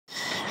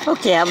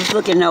Okay, I was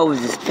looking over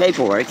this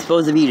paperwork. It's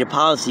supposed to be the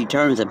policy,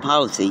 terms and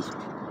policies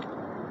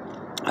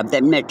of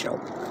that Metro.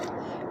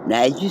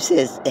 Now, as you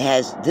said,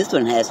 this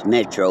one has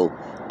Metro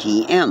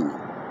TM.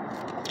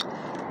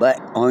 But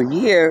on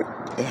here,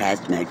 it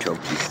has Metro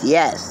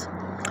PCS.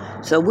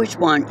 So which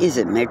one is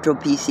it, Metro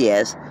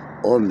PCS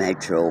or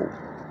Metro,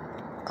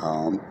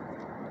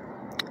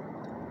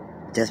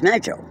 just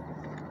Metro?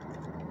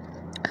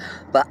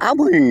 But I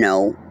want to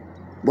know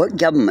what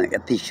government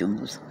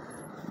officials,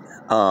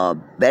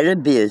 Better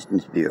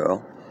Business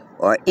Bureau,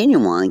 or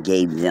anyone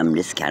gave them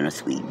this kind of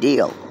sweet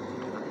deal.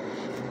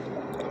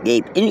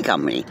 Gave any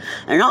company.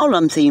 And all of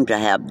them seem to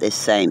have this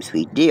same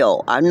sweet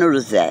deal. I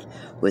noticed that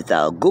with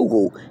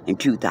Google in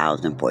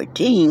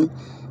 2014,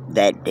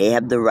 that they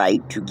have the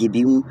right to give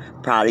you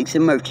products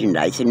and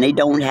merchandise, and they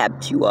don't have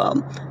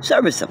to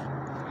service them.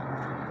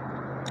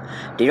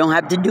 They don't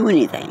have to do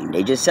anything.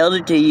 They just sell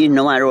it to you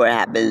no matter what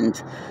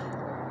happens.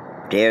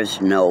 There's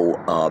no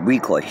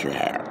recourse you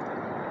have.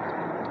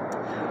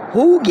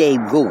 Who gave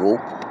Google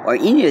or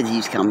any of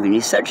these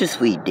companies such a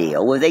sweet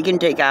deal where they can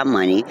take our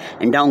money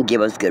and don't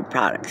give us good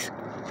products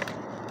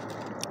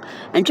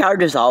and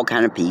charge us all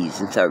kind of fees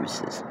and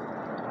services?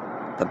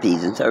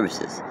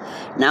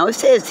 Now it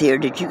says here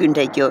that you can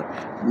take your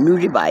new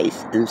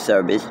device and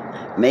service,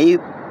 may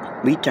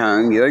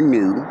return your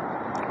new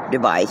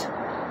device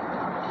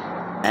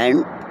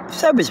and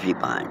service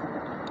refund.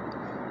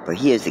 But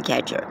here's the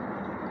catcher.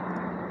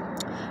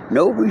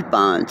 No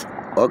refunds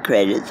or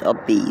credits or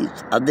fees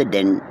other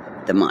than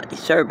the monthly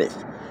service.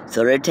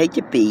 So they'll take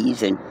your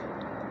fees and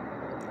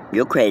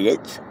your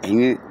credits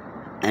and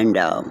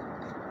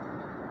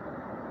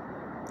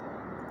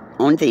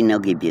only thing they'll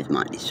give you is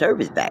monthly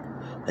service back.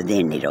 But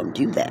then they don't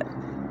do that.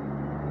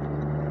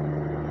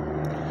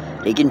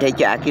 They can take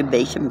your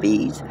activation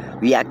fees,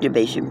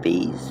 reactivation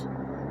fees,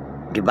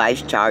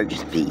 device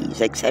charges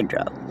fees,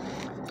 etc.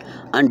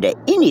 Under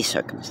any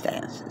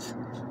circumstances.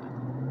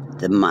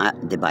 The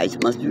device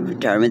must be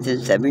returned within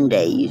 7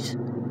 days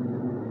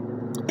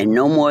and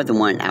no more than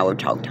 1 hour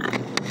talk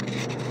time.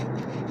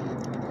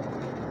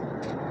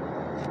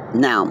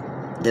 Now,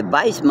 the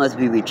device must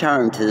be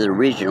returned to the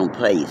original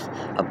place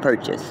of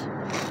purchase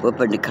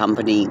within the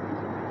company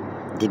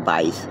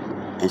device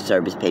and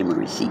service payment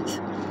receipts.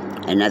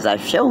 And as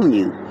I've shown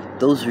you,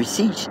 those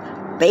receipts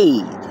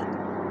paid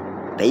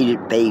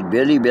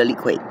really, really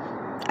quick.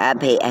 I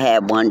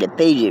had one that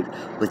paid it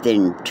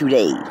within 2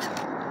 days.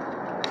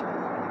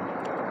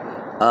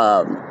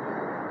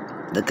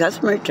 The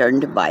customer returned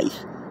the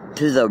device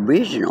to the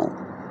original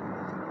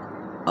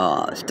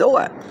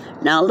store.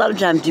 Now, a lot of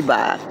times you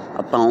buy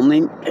a phone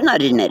and they're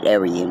not in that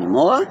area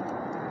anymore.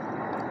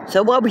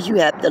 So why would you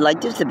have to,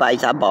 like this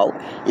device I bought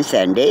in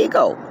San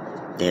Diego?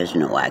 There's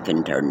no way I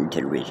can turn it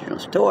to the original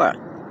store.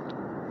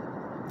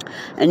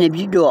 And if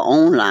you do an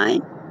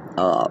online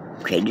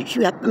credit,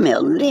 you have to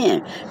mail it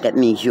in. That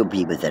means you'll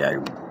be with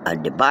a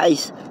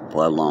device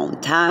for a long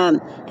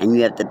time, and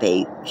you have to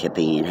pay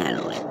shipping and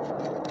handling.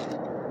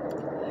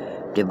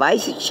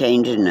 Device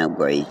exchanges and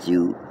upgrades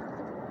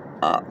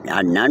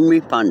are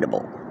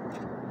non-refundable.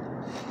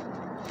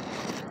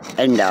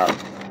 And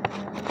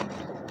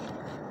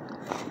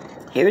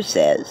here it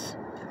says,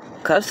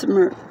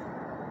 customer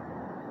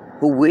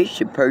who wish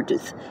to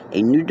purchase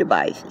a new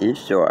device in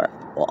store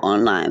or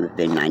online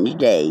within 90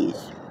 days.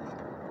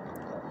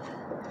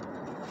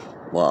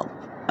 Well,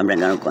 I'm not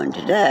going to go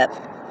into that,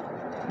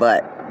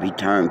 but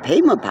return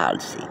payment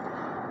policy.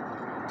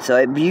 So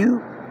if you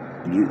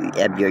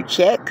have your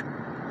check,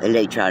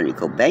 electronic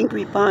bank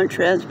refund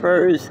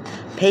transfers,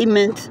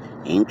 payments,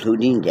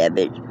 including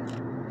debit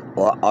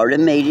or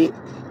automated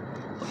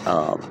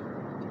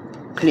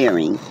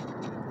clearing,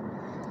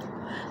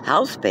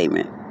 house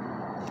payment.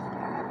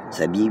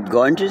 So if you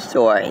go into the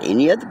store,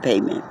 any other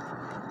payment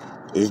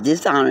is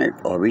dishonored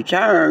or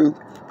returned,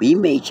 we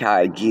may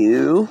charge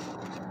you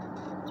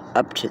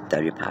up to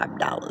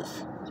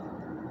 $35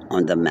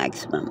 on the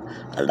maximum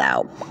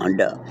allowed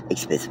under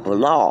accessible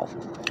law.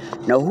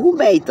 Now, who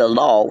made the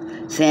law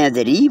saying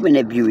that even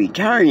if you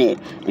return it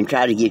and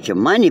try to get your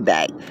money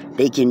back,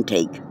 they can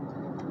take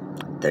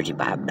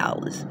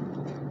 $35,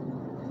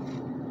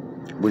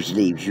 which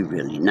leaves you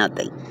really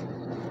nothing.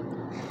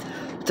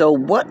 So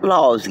what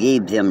laws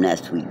gave them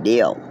that sweet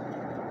deal?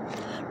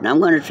 Now I'm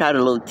going to try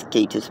to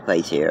locate this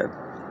place here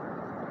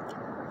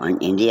on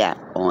Indio.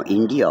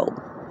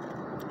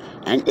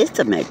 And it's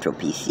the Metro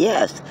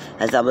PCS.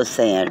 As I was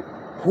saying,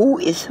 who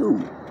is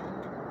who?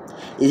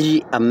 Is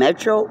it a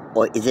Metro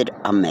or is it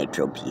a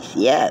Metro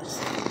PCS?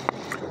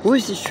 Who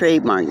is this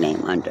trademark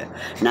name under?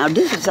 Now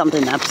this is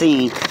something I've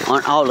seen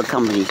on all the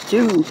companies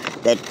too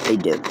that they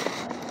do.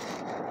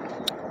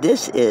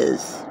 This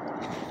is,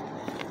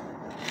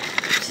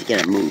 just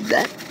gonna move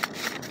that.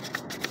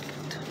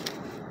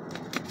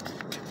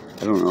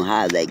 I don't know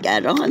how they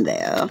got on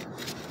there,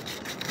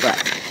 but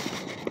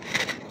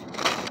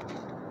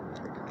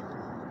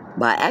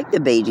by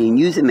activating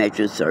using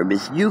Metro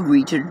service, you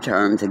agree to the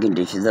terms and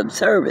conditions of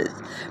service.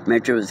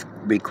 Metro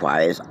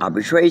requires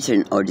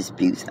arbitration or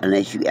disputes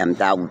unless you opt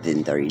out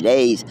within 30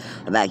 days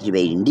of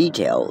activating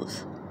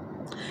details.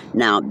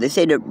 Now, they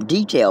say the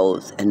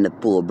details and the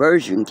full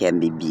version can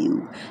be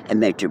viewed at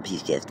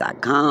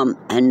MetroPCS.com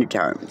and the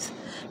terms.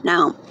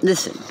 Now,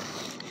 listen,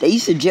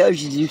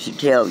 judges used to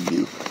tell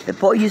you,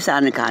 before you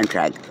sign a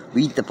contract,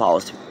 read the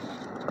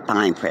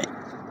fine print.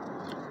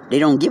 They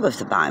don't give us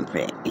the fine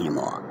print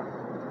anymore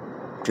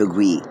to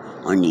agree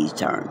on these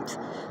terms,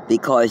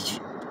 because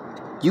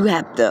you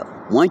have to,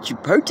 once you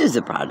purchase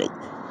the product,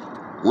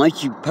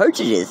 once you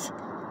purchase this,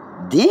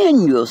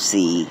 then you'll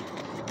see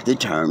the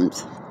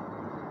terms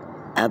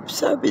of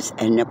service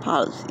and their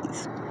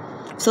policies.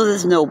 So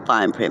there's no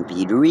fine print for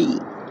you to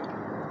read.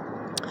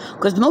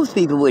 Because most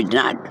people would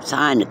not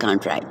sign a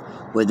contract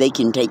where they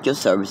can take your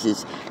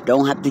services,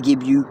 don't have to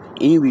give you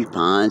any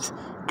refunds,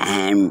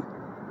 and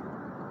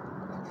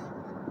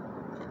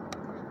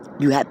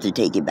you have to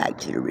take it back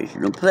to the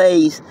original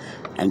place,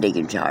 and they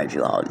can charge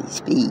you all these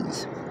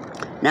fees.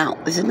 Now,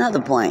 there's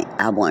another point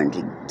I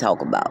wanted to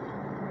talk about.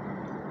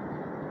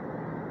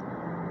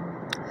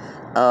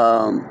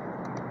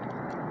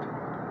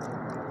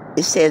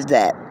 It says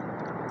that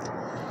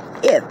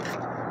if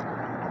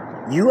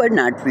you are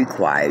not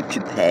required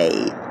to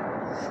pay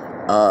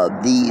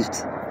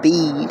these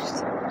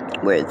fees,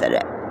 where is that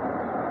at?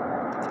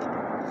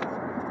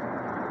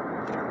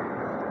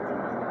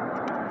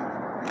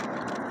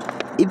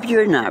 If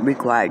you're not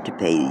required to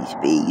pay these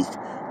fees,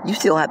 you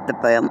still have to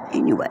pay them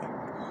anyway.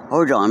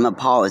 Hold on, I'm going to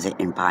pause it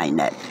and find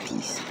that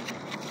piece.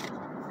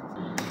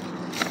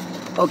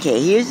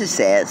 Okay, here's it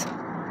says,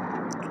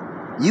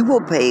 you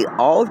will pay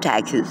all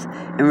taxes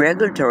and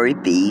regulatory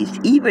fees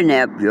even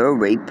if your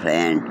rate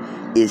plan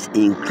is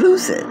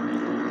inclusive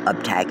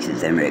of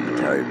taxes and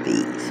regulatory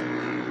fees.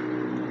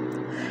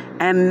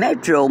 And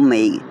Metro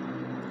may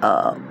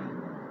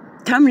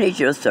terminate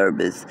your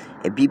service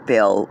if you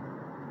fail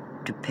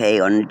to pay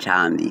on the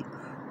timely,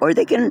 or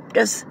they can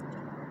just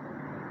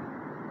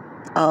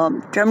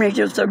terminate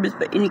your service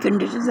for any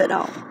conditions at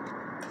all.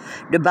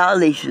 The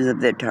violations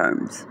of their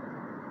terms.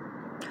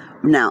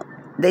 Now,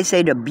 they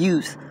say the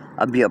abuse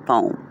of your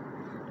phone,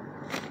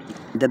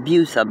 the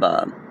abuse of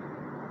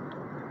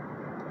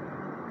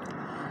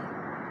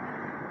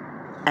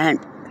and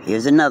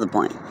here's another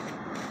point.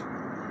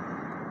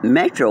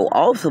 Metro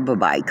also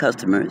provides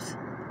customers.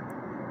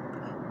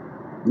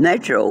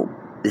 Metro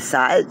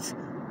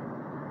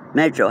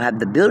have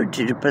the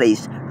ability to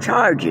place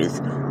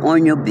charges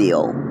on your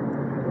bill.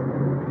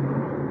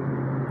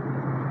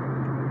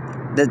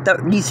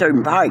 These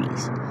certain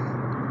parties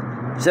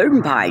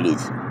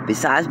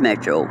besides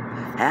Metro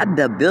have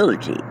the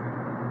ability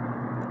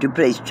to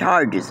place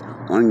charges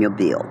on your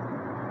bill.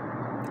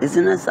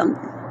 Isn't that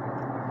something?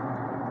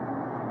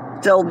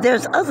 So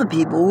there's other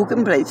people who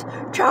can place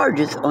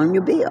charges on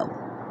your bill.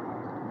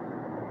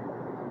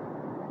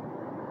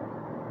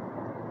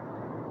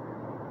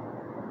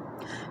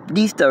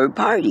 These third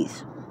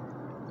parties.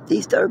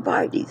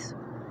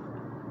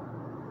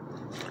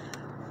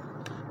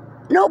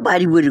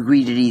 Nobody would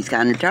agree to these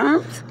kind of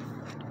terms.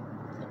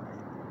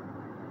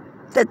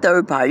 That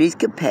third parties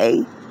could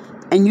pay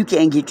and you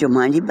can't get your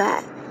money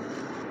back.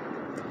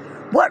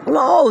 What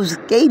laws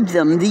gave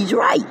them these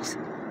rights?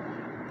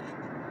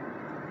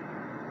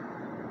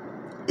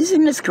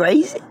 Isn't this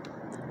crazy?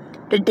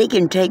 That they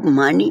can take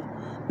money,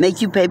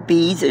 make you pay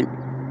fees and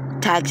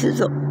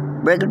taxes or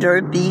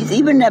regulatory fees,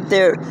 even if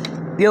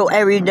your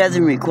area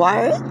doesn't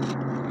require it.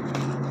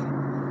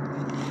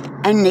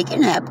 And they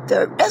can have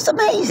that's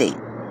amazing.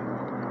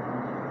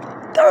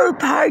 Third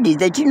parties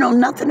that you know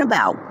nothing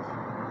about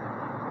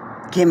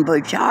can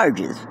put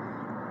charges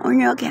on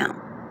your account.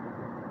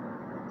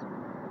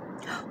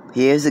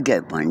 Here's a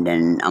good one,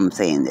 then I'm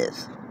saying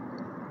this.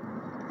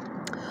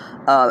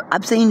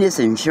 I've seen this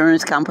in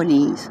insurance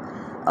companies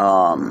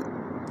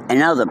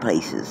and other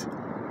places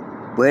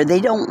where they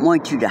don't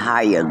want you to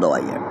hire a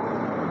lawyer.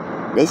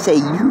 They say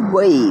you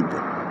waive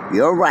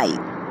your right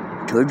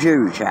to a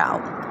jury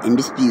trial in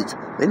disputes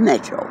with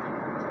Metro.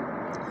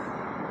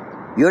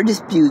 Your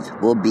disputes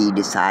will be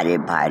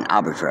decided by an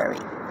arbitrary.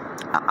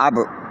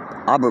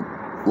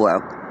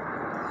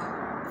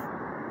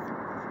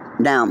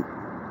 Now,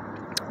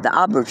 the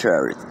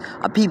arbitrators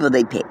are people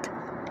they pick.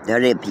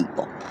 They're their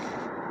people.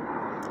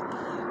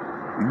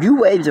 You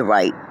waive the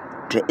right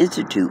to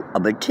institute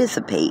or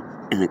participate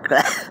in a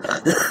class,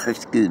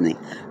 excuse me,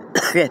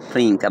 that's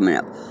clean coming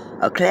up,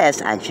 a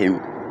class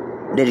action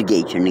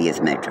litigation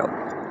against Metro.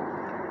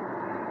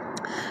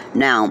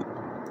 Now,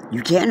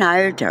 you can't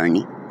hire an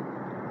attorney,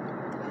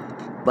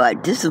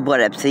 but this is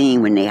what I've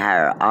seen when they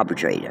hire an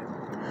arbitrator.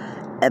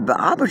 If the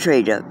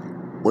arbitrator,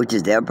 which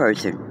is their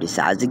person,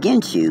 decides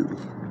against you,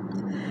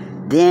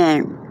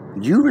 then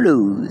you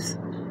lose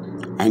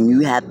and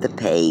you have to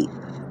pay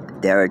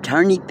their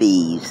attorney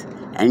fees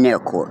and their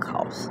court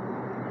costs.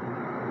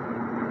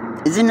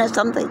 Isn't that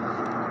something?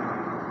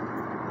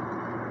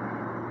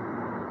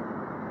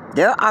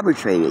 They're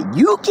arbitrated.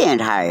 You can't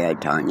hire an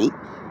attorney,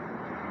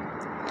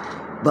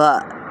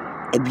 but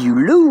if you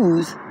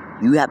lose,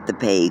 you have to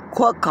pay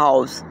court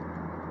costs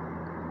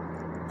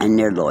and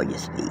their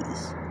lawyers'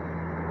 fees.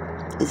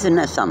 Isn't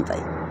that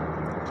something?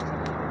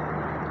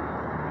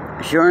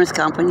 Insurance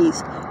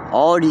companies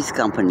All these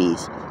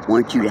companies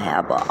want you to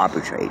have an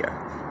arbitrator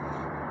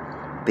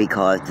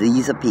because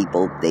these are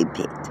people they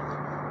picked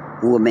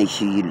who will make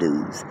sure you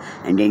lose.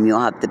 And then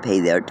you'll have to pay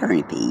their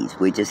attorney fees,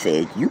 which it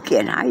says you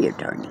can't hire an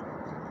attorney.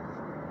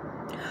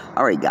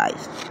 All right,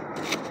 guys.